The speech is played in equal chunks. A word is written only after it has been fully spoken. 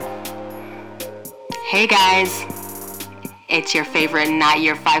Hey guys, it's your favorite not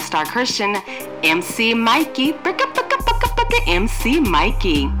your 5-star Christian, MC Mikey. MC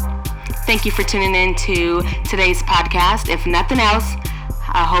Mikey. Thank you for tuning in to today's podcast. If nothing else,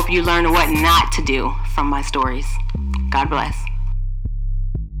 I hope you learn what not to do from my stories. God bless.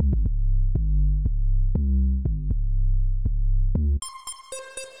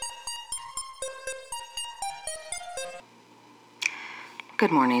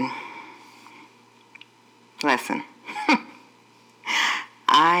 Good morning. Listen,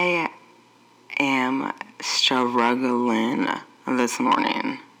 I am struggling this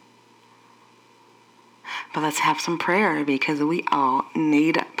morning. But let's have some prayer because we all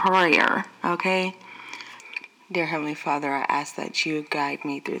need prayer, okay? Dear Heavenly Father, I ask that you guide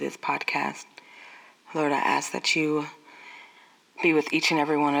me through this podcast. Lord, I ask that you be with each and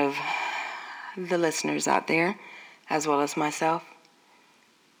every one of the listeners out there, as well as myself.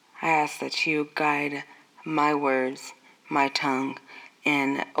 I ask that you guide my words, my tongue,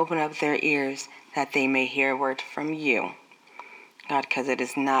 and open up their ears that they may hear a word from you. God, because it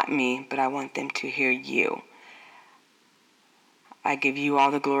is not me, but I want them to hear you. I give you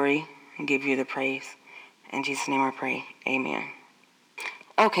all the glory and give you the praise. In Jesus' name I pray. Amen.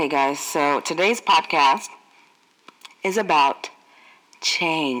 Okay, guys, so today's podcast is about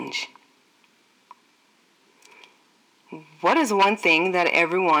change. What is one thing that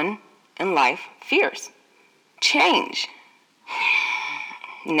everyone in life fears? Change.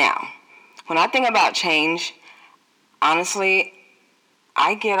 Now, when I think about change, honestly,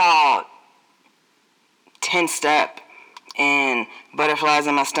 I get all tensed up and butterflies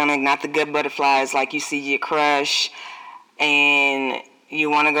in my stomach, not the good butterflies like you see your crush and you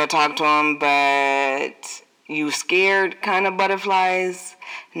want to go talk to him, but you scared kind of butterflies.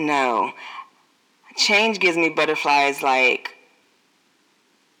 No. Change gives me butterflies like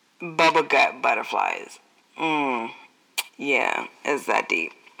bubble gut butterflies. Yeah, it's that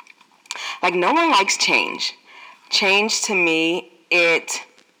deep. Like, no one likes change. Change, to me, it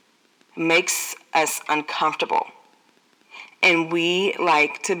makes us uncomfortable. And we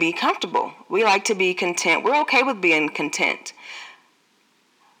like to be comfortable. We like to be content. We're okay with being content.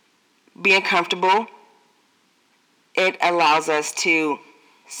 Being comfortable, it allows us to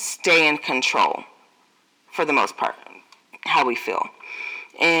stay in control, for the most part, how we feel.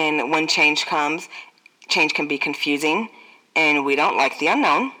 And when change comes, change can be confusing, and we don't like the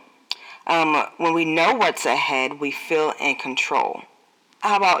unknown. When we know what's ahead, we feel in control.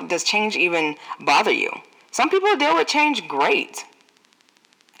 How about, does change even bother you? Some people deal with change great,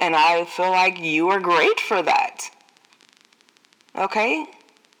 and I feel like you are great for that. Okay?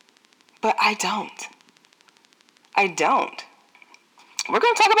 But I don't. We're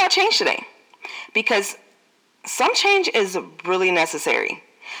going to talk about change today because some change is really necessary.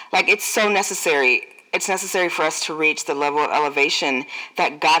 Like, it's so necessary. It's necessary for us to reach the level of elevation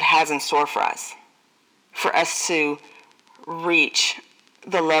that God has in store for us. For us to reach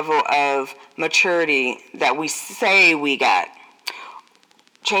the level of maturity that we say we got.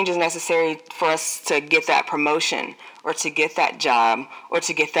 Change is necessary for us to get that promotion, or to get that job, or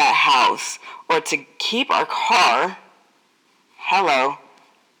to get that house, or to keep our car. Hello.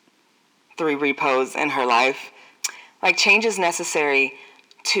 3 repos in her life. Like, change is necessary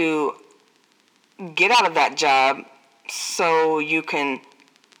to get out of that job so you can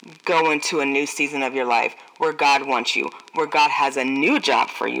go into a new season of your life where God wants you, where God has a new job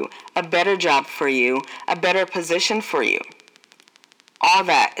for you, a better job for you, a better position for you. All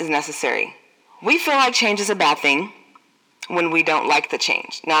that is necessary. We feel like change is a bad thing when we don't like the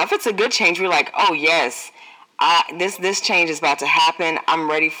change. Now, if it's a good change, we're like, oh yes, this change is about to happen. I'm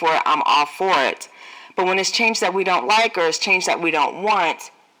ready for it. I'm all for it. But when it's change that we don't like, or it's change that we don't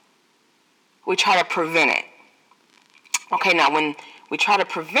want, we try to prevent it. Okay, now when we try to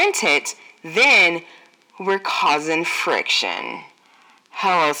prevent it, then we're causing friction.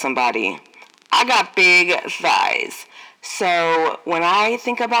 Hello, somebody. I got big thighs. So when I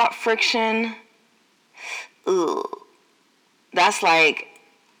think about friction, that's like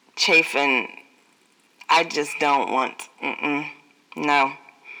chafing. I just don't want. No.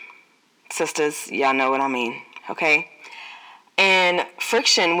 Sisters, y'all know what I mean, okay? And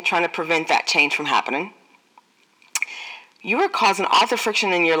friction, we're trying to prevent that change from happening. You are causing all the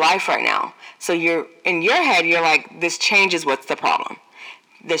friction in your life right now. So you're in your head, you're like, this change is what's the problem.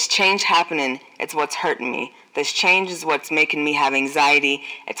 This change happening, it's what's hurting me. This change is what's making me have anxiety.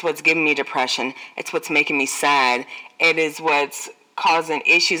 It's what's giving me depression. It's what's making me sad. It is what's causing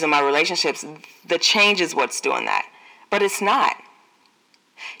issues in my relationships. The change is what's doing that. But it's not.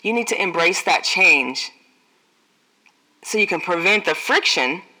 You need to embrace that change so you can prevent the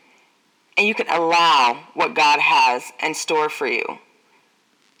friction and you can allow what God has in store for you.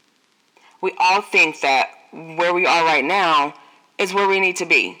 We all think that where we are right now is where we need to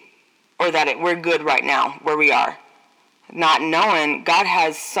be, or that we're good right now where we are. Not knowing God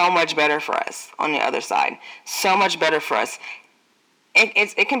has so much better for us on the other side. So much better for us.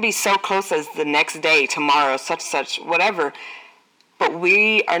 It can be so close as the next day, tomorrow, such, whatever. But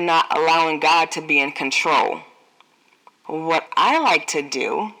we are not allowing God to be in control. What I like to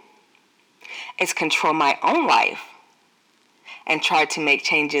do is control my own life and try to make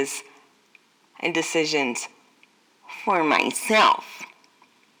changes and decisions for myself,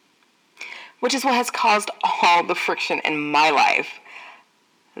 which is what has caused all the friction in my life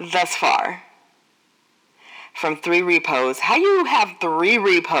thus far. From 3 repos. How you have 3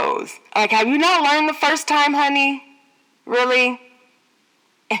 repos? Like, have you not learned the first time, honey? Really?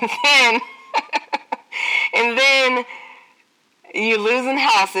 And then you losing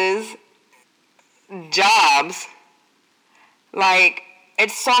houses, jobs. Like,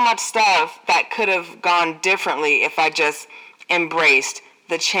 it's so much stuff that could have gone differently if I just embraced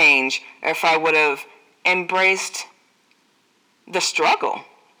the change, or if I would have embraced the struggle.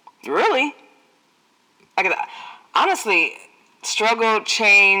 Really. Like, honestly, struggle,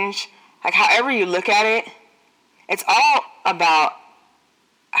 change, like however you look at it, it's all about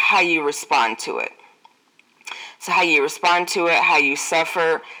how you respond to it. So how you respond to it, how you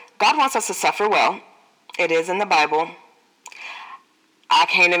suffer. God wants us to suffer well. It is in the Bible. I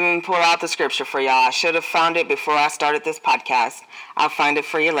can't even pull out the scripture for y'all. I should have found it before I started this podcast. I'll find it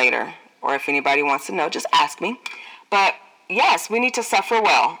for you later. Or if anybody wants to know, just ask me. But yes, we need to suffer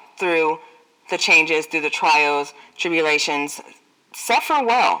well through the changes, through the trials, tribulations. Suffer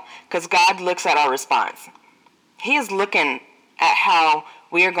well, because God looks at our response. He is looking at how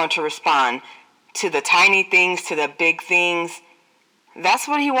we are going to respond to the tiny things, to the big things. That's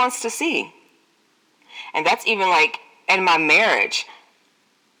what he wants to see. And that's even like in my marriage.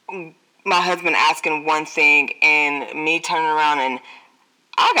 My husband asking one thing and me turning around, and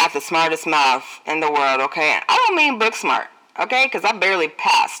I got the smartest mouth in the world, okay? I don't mean book smart, okay? Because I barely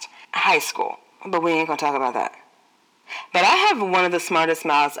passed high school. But we ain't going to talk about that. But I have one of the smartest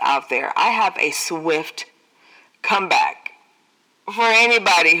mouths out there. I have a swift comeback for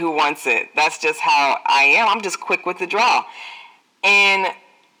anybody who wants it. That's just how I am. I'm just quick with the draw. And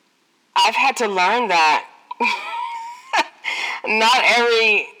I've had to learn that not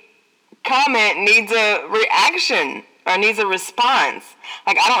every comment needs a reaction or needs a response.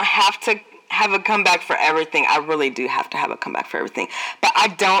 Like, I don't have to have a comeback for everything. I really do have to have a comeback for everything. But I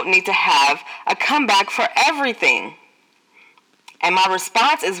don't need to have a comeback for everything. And my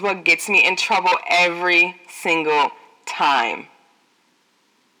response is what gets me in trouble every single time.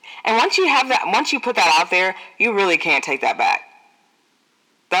 And once you have that, once you put that out there, you really can't take that back.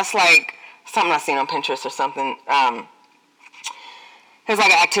 That's like something I've seen on Pinterest or something. There's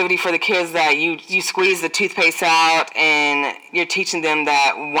like an activity for the kids that you squeeze the toothpaste out, and you're teaching them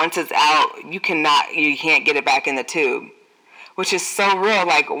that once it's out, you can't get it back in the tube, which is so real.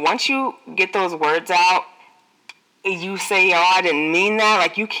 Like, once you get those words out, you say, "Oh, I didn't mean that."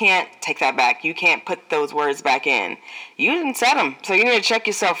 Like, you can't take that back. You can't put those words back in. You didn't say them, so you need to check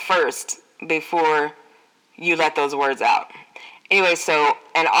yourself first before you let those words out. Anyway, so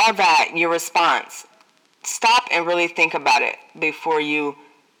and all that, your response. Stop and really think about it before you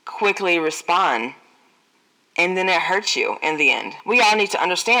quickly respond, and then it hurts you in the end. We all need to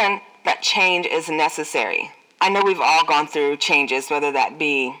understand that change is necessary. I know we've all gone through changes, whether that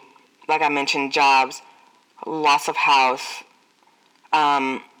be, like I mentioned, jobs, loss of house,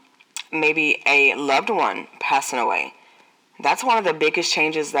 maybe a loved one passing away. That's one of the biggest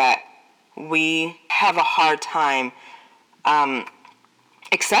changes that we have a hard time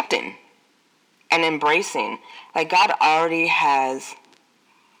accepting and embracing. Like, God already has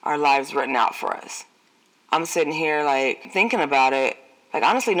our lives written out for us. I'm sitting here, like, thinking about it. Like,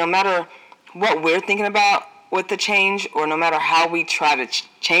 honestly, no matter what we're thinking about with the change, or no matter how we try to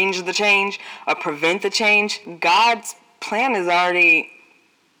change the change or prevent the change, God's plan is already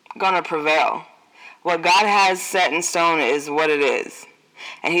going to prevail. What God has set in stone is what it is.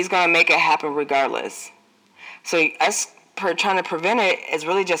 And he's going to make it happen regardless. So us trying to prevent it is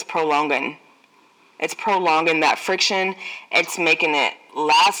really just prolonging. It's prolonging that friction. It's making it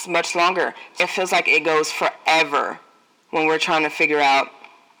last much longer. It feels like it goes forever when we're trying to figure out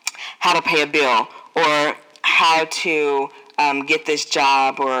how to pay a bill, or how to get this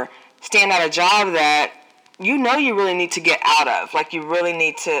job, or stand at a job that you know you really need to get out of. Like, you really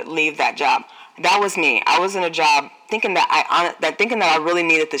need to leave that job. That was me. I was in a job thinking that I really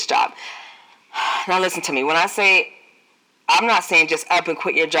needed this job. Now listen to me. When I say I'm not saying just up and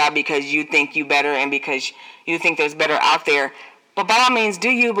quit your job because you think you better and because you think there's better out there. But by all means, do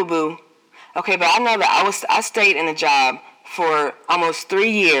you, boo-boo. Okay, but I know that I stayed in a job for almost 3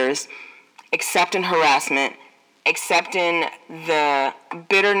 years, accepting harassment, accepting the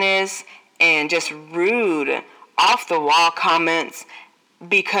bitterness and just rude, off-the-wall comments,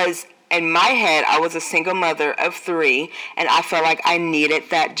 because in my head, I was a single mother of 3, and I felt like I needed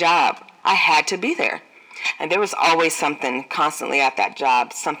that job. I had to be there. And there was always something constantly at that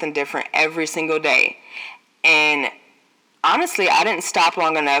job, something different every single day. And honestly, I didn't stop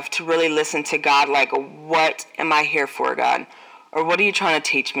long enough to really listen to God, like, what am I here for, God? Or what are you trying to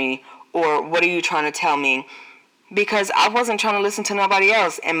teach me? Or what are you trying to tell me? Because I wasn't trying to listen to nobody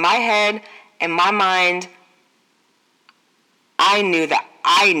else. In my head, in my mind, I knew that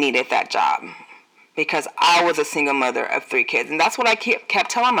I needed that job because I was a single mother of 3 kids. And that's what I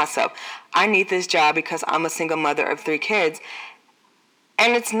kept telling myself. I need this job because I'm a single mother of 3 kids.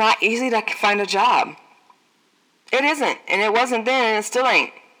 And it's not easy to find a job. It isn't. And it wasn't then, and it still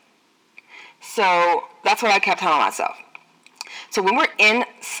ain't. So that's what I kept telling myself. So when we're in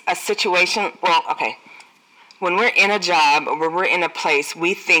a situation, when we're in a job or we're in a place,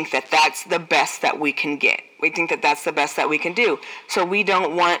 we think that that's the best that we can get. We think that that's the best that we can do. So we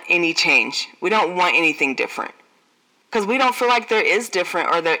don't want any change. We don't want anything different. Because we don't feel like there is different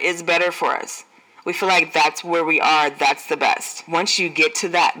or there is better for us. We feel like that's where we are, that's the best. Once you get to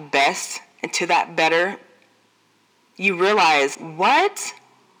that best and to that better, you realize, what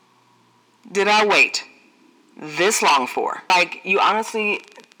did I wait this long for? Like, you honestly,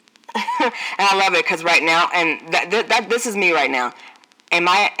 and I love it because right now, and that this is me right now. In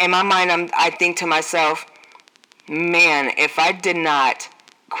my mind, I think to myself, man, if I did not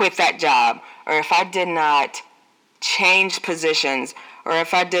quit that job, or if I did not change positions, or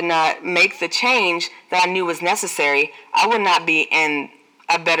if I did not make the change that I knew was necessary, I would not be in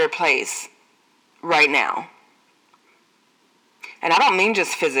a better place right now. And I don't mean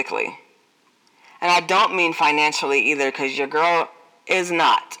just physically. And I don't mean financially either, because your girl is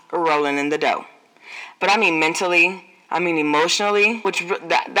not rolling in the dough. But I mean mentally, I mean emotionally, which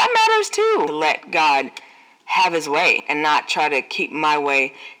that matters too. To let God have his way and not try to keep my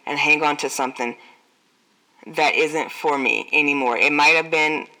way and hang on to something that isn't for me anymore. It might have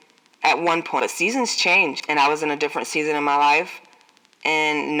been at one point, but seasons change, and I was in a different season in my life.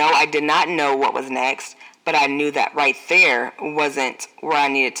 And no, I did not know what was next, but I knew that right there wasn't where I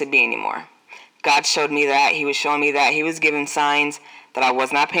needed to be anymore. God showed me that. He was showing me that. He was giving signs that I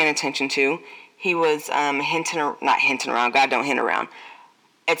was not paying attention to. He was not hinting around. God don't hint around.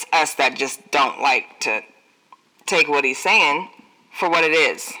 It's us that just don't like to take what he's saying for what it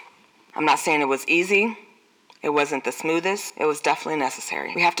is. I'm not saying it was easy. It wasn't the smoothest. It was definitely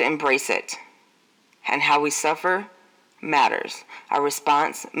necessary. We have to embrace it. And how we suffer matters. Our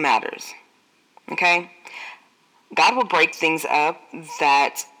response matters. Okay? God will break things up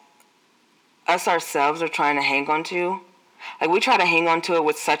that us ourselves are trying to hang on to. Like, we try to hang on to it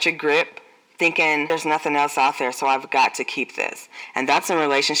with such a grip, thinking there's nothing else out there, so I've got to keep this. And that's in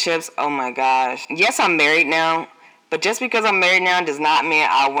relationships. Oh my gosh. Yes, I'm married now, but just because I'm married now does not mean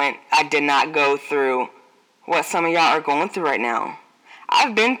I did not go through what some of y'all are going through right now.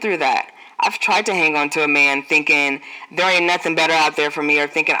 I've been through that. I've tried to hang on to a man thinking there ain't nothing better out there for me, or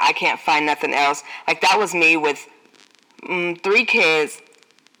thinking I can't find nothing else. Like, that was me with 3 kids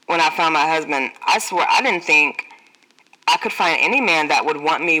when I found my husband. I swear I didn't think I could find any man that would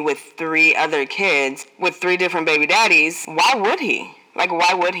want me with 3 other kids, with 3 different baby daddies. Why would he? Like,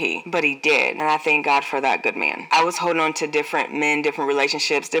 why would he? But he did. And I thank God for that good man. I was holding on to different men, different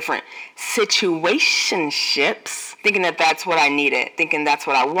relationships, different situationships, thinking that that's what I needed, thinking that's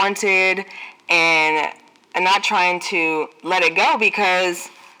what I wanted, and not trying to let it go because,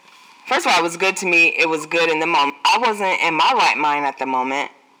 first of all, it was good to me. It was good in the moment. I wasn't in my right mind at the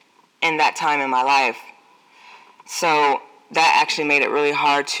moment in that time in my life. So that actually made it really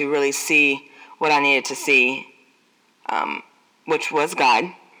hard to really see what I needed to see, which was God,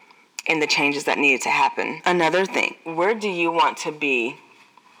 and the changes that needed to happen. Another thing, where do you want to be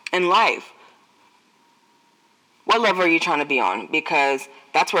in life? What level are you trying to be on? Because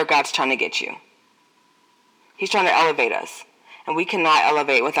that's where God's trying to get you. He's trying to elevate us, and we cannot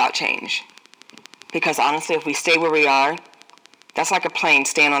elevate without change. Because honestly, if we stay where we are, that's like a plane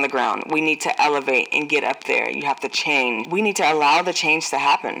staying on the ground. We need to elevate and get up there. You have to change. We need to allow the change to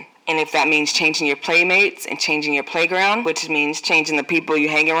happen. And if that means changing your playmates and changing your playground, which means changing the people you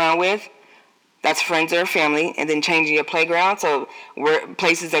hang around with, that's friends or family, and then changing your playground. So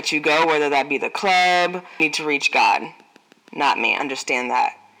places that you go, whether that be the club, you need to reach God, not me. Understand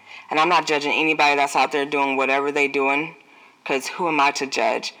that. And I'm not judging anybody that's out there doing whatever they're doing, because who am I to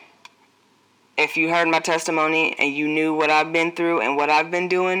judge? If you heard my testimony and you knew what I've been through and what I've been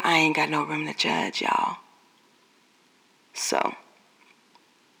doing, I ain't got no room to judge, y'all. So,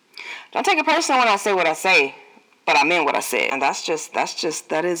 don't take it personal when I say what I say, but I meant what I said. And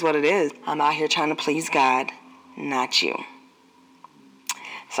that is what it is. I'm out here trying to please God, not you.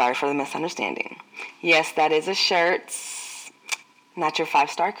 Sorry for the misunderstanding. Yes, that is a shirt. Not Your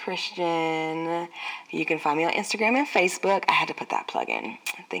 5-Star Christian. You can find me on Instagram and Facebook. I had to put that plug in.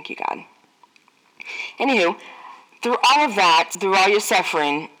 Thank you, God. Anywho, through all of that, through all your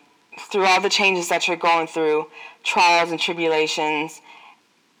suffering, through all the changes that you're going through, trials and tribulations,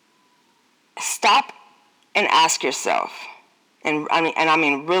 stop and ask yourself. And I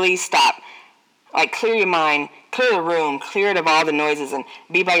mean really stop. Like, clear your mind, clear the room, clear it of all the noises, and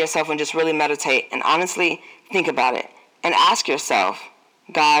be by yourself and just really meditate and honestly think about it. And ask yourself,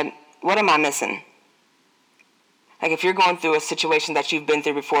 God, what am I missing? Like, if you're going through a situation that you've been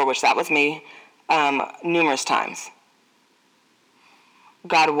through before, which that was me numerous times.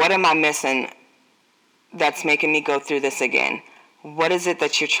 God, what am I missing that's making me go through this again? What is it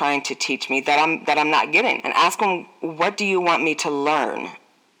that you're trying to teach me that I'm not getting? And ask him, what do you want me to learn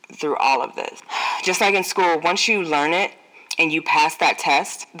through all of this? Just like in school, once you learn it, and you pass that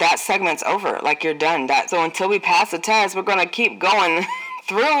test, that segment's over. Like, you're done. So until we pass the test, we're going to keep going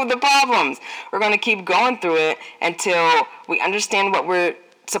through the problems. We're going to keep going through it until we understand what we're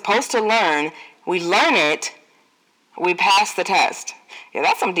supposed to learn. We learn it. We pass the test. Yeah,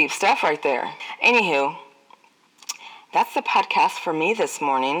 that's some deep stuff right there. Anywho, that's the podcast for me this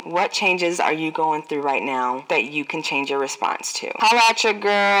morning. What changes are you going through right now that you can change your response to? Holla at your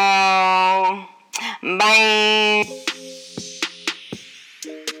girl. Bye.